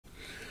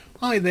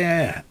Hi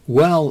there.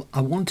 Well,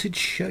 I wanted to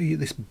show you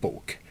this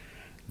book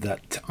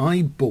that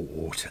I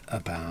bought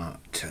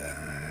about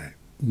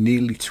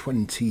nearly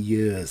 20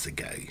 years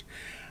ago.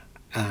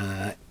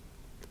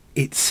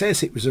 It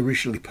says it was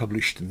originally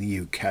published in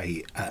the UK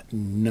at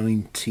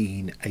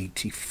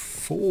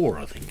 1984,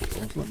 I think it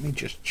was. Let me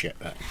just check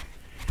that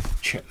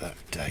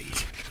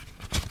date.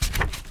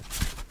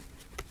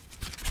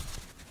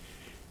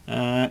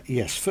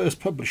 Yes,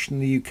 first published in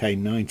the UK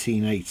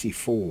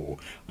 1984.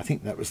 I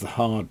think that was the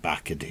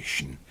hardback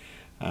edition.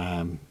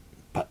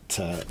 But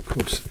of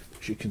course,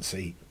 as you can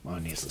see,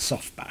 mine is the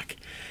softback.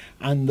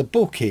 And the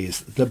book is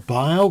The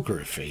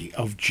Biography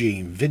of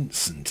Gene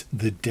Vincent,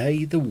 The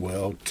Day the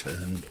World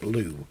Turned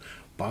Blue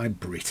by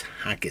Britt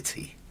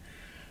Haggerty.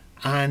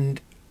 And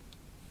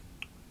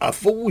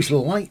I've always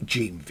liked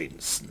Gene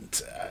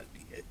Vincent,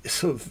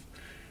 sort of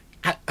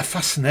a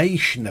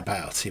fascination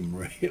about him,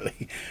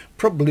 really.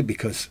 Probably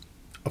because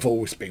I've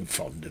always been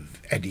fond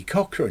of Eddie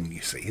Cochran,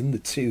 you see, and the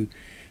two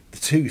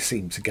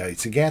seem to go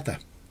together.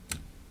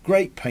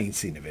 Great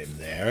painting of him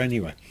there.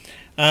 Anyway,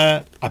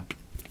 I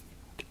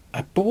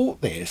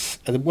bought this.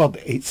 Well,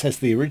 it says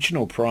the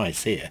original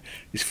price here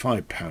is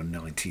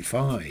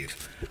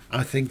 £5.95.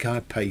 I think I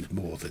paid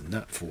more than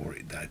that for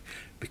it, though,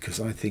 because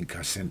I think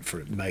I sent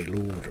for it mail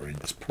order, and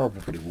it's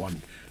probably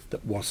one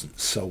that wasn't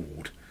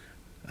sold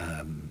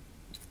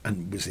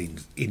and was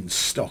in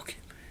stock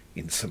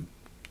in some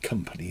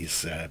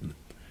companies'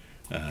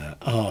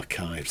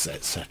 archives,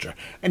 etc.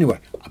 Anyway,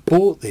 I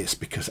bought this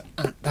because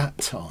at that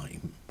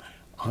time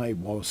I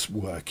was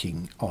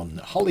working on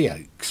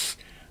Hollyoaks,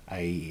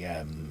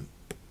 a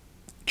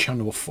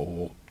Channel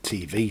 4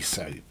 TV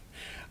soap,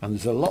 and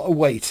there's a lot of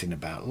waiting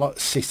about, a lot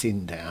of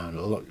sitting down,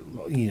 a lot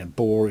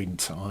boring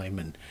time,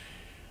 and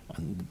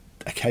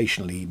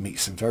occasionally you meet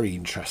some very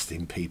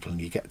interesting people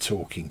and you get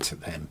talking to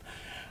them.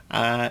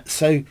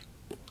 So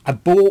I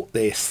bought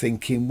this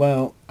thinking,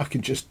 well, I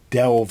can just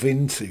delve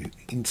into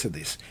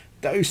this.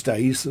 Those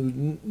days there was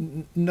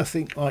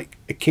nothing like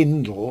a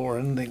Kindle or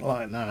anything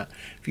like that.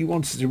 If you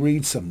wanted to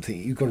read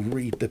something, you've got to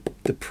read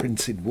the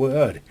printed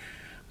word.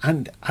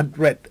 And I'd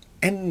read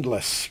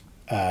endless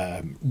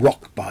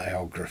rock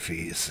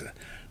biographies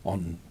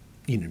on,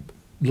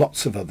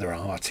 lots of other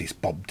artists,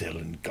 Bob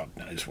Dylan, God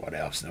knows what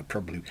else. And I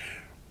probably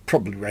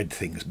read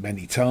things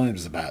many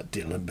times about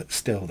Dylan, but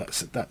still,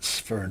 that's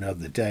for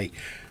another day.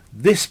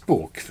 This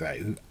book,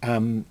 though,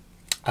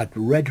 I'd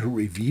read a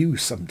review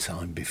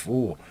sometime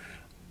before,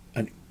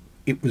 and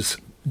it was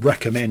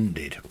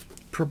recommended,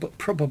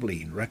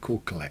 probably in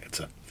Record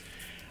Collector.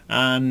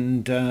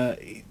 And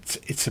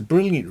it's a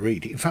brilliant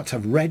read. In fact,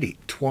 I've read it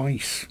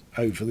twice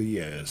over the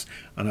years,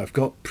 and I've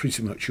got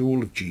pretty much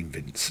all of Gene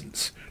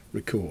Vincent's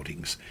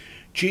recordings.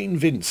 Gene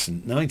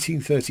Vincent,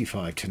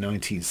 1935 to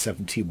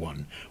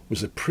 1971,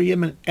 was a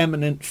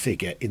preeminent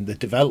figure in the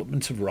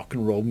development of rock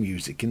and roll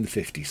music in the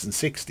 50s and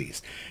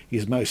 60s.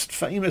 His most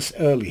famous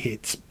early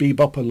hits,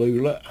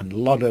 Bebop-A-Lula and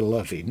Lotta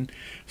Lovin',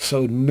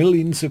 sold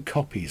millions of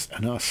copies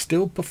and are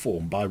still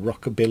performed by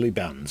rockabilly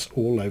bands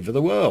all over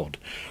the world.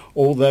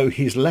 Although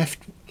his left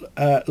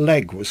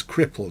leg was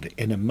crippled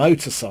in a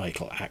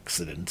motorcycle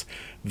accident,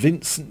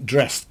 Vincent,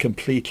 dressed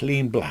completely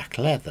in black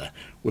leather,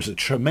 was a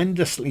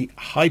tremendously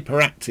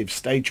hyperactive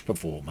stage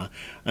performer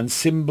and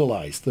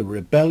symbolised the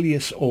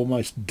rebellious,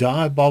 almost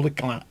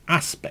diabolical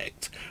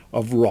aspect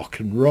of rock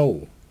and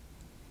roll.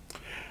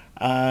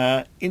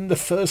 In the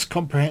first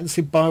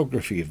comprehensive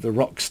biography of the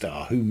rock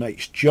star who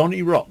makes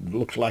Johnny Rotten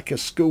look like a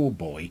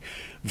schoolboy,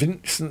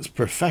 Vincent's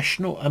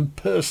professional and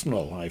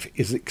personal life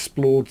is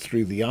explored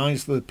through the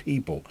eyes of the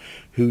people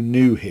who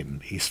knew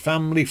him, his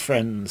family,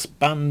 friends,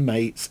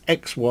 bandmates,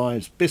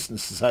 ex-wives,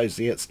 business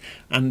associates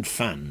and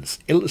fans,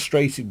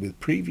 illustrated with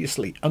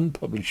previously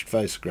unpublished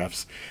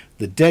photographs.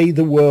 The Day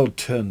the World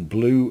Turned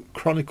Blue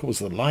chronicles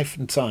the life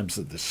and times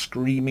of the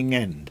Screaming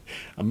End,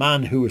 a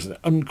man who was an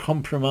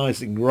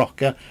uncompromising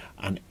rocker,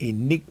 an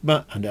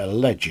enigma and a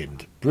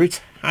legend.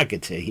 Britt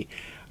Haggerty,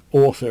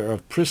 author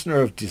of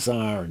Prisoner of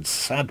Desire and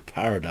Sad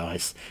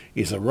Paradise,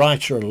 is a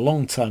writer, a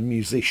long-time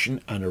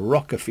musician and a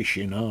rock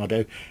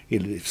aficionado. He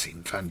lives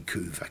in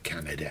Vancouver,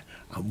 Canada.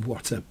 And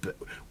what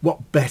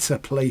better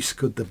place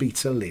could there be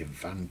to live?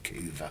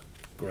 Vancouver.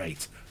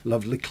 Great.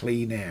 Lovely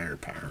clean air,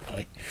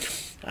 apparently.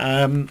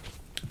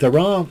 There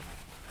are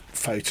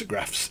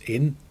photographs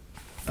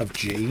of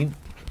Gene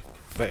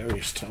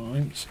various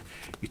times.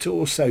 It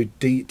also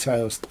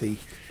details the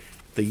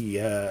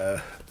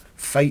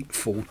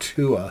fateful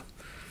tour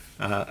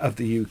of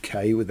the UK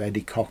with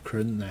Eddie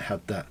Cochran. They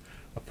had that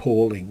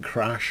appalling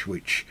crash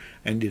which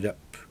ended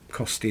up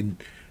costing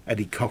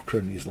Eddie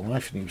Cochran his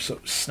life, and he was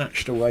sort of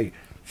snatched away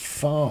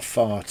far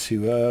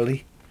too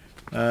early.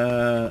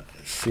 Let's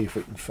see if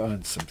we can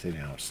find something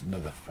else,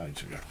 another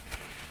photograph.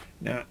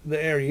 Now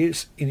there he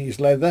is in his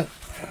leather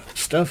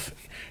stuff.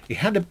 He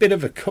had a bit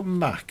of a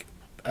comeback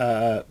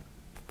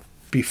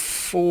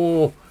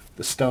before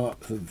the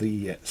start of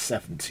the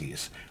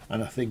 70s,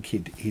 and I think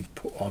he'd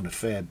put on a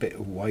fair bit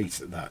of weight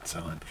at that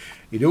time.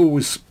 He'd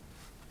always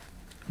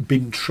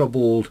been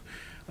troubled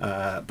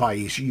by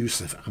his use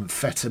of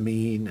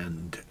amphetamine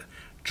and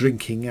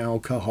drinking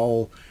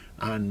alcohol,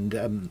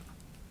 and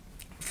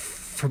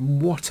from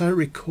what I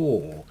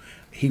recall,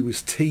 he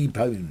was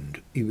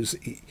T-boned. He was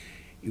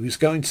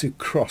going to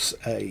cross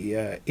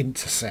a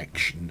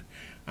intersection,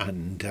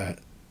 and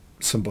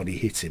somebody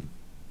hit him.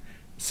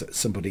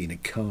 Somebody in a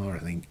car, I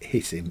think,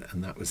 hit him,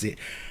 and that was it.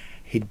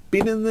 He'd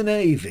been in the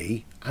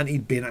Navy, and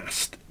he'd been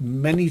asked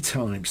many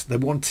times. They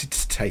wanted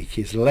to take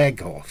his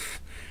leg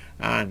off,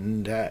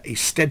 and he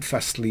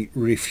steadfastly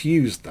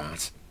refused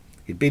that.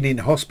 He'd been in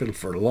hospital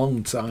for a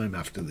long time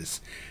after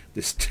this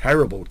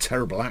terrible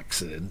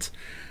accident,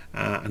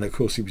 and of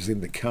course he was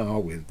in the car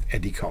with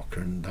Eddie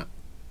Cochran, that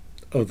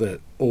other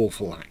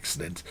awful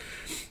accident.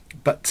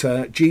 But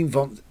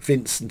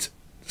Vincent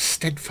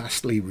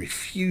steadfastly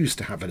refused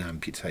to have an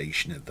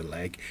amputation of the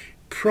leg.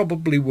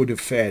 Probably would have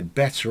fared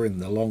better in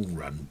the long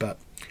run, but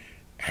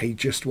he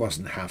just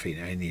wasn't having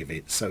any of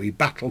it. So he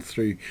battled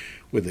through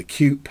with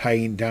acute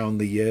pain down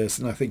the years,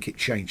 and I think it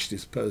changed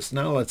his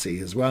personality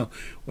as well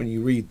when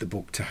you read the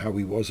book to how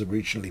he was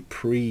originally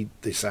pre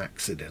this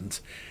accident.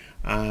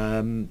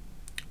 It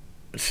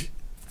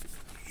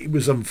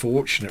was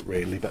unfortunate,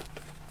 really, but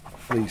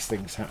these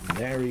things happen.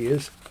 There he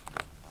is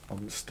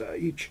on the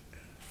stage.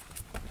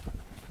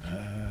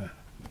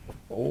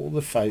 All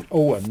the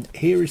and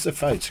here is a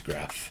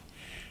photograph.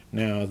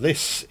 Now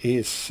this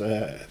is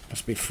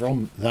must be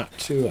from that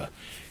tour,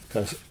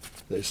 because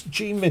there's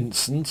Gene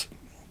Vincent,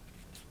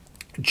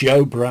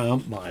 Joe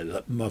Brown.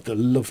 My mother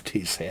loved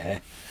his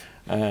hair.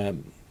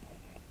 You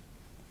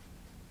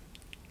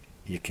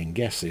can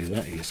guess who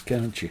that is,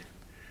 can't you?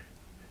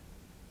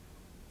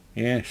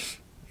 Yes,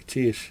 it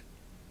is.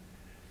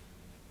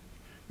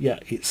 Yeah,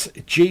 it's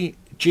Gene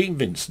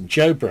Vincent,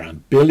 Joe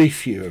Brown, Billy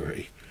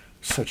Fury,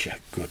 such a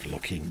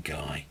good-looking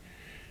guy,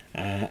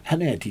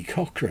 and Eddie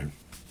Cochran.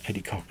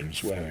 Eddie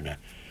Cochran's wearing a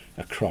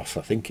cross.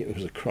 I think it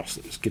was a cross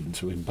that was given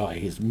to him by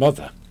his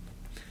mother.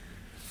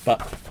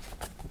 But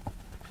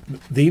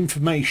the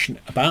information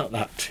about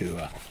that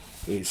tour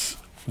is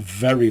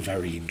very,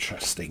 very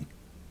interesting.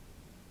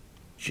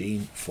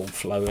 Gene, full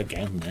flow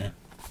again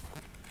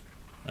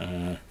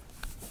there.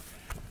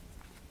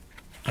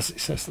 As it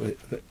says,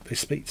 they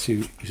speak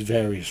to his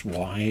various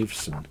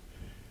wives and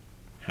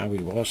how he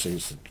was.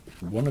 Is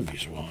one of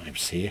his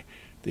wives here.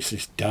 This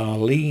is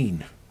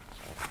Darlene.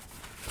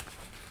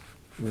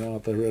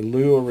 Rather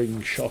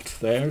alluring shot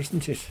there,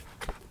 isn't it?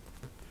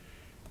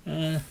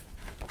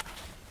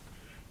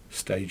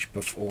 Stage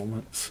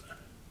performance.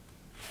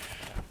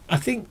 I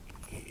think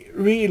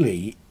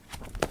really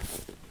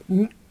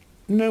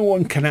no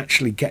one can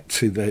actually get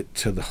to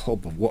the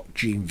hub of what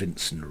Gene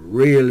Vincent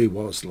really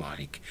was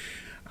like.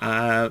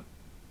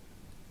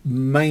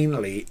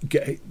 Mainly,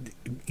 a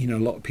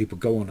lot of people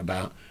go on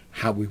about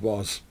how he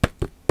was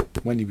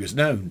when he was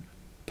known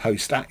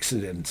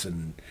post-accident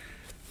and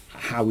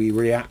how he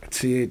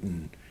reacted,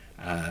 and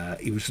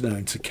he was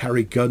known to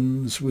carry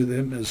guns with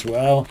him as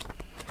well,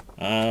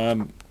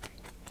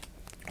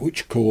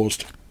 which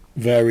caused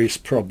various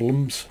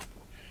problems.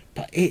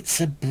 But it's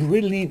a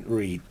brilliant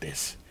read,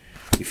 this.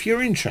 If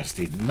you're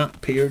interested in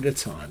that period of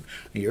time,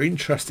 and you're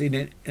interested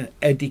in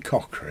Eddie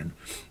Cochran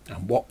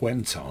and what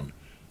went on,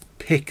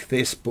 pick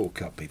this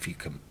book up if you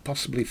can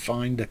possibly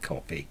find a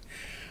copy.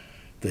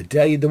 The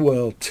Day the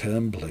World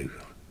Turned Blue,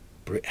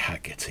 Britt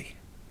Haggerty.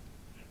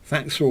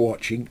 Thanks for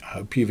watching. I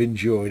hope you've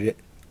enjoyed it.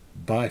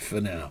 Bye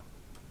for now.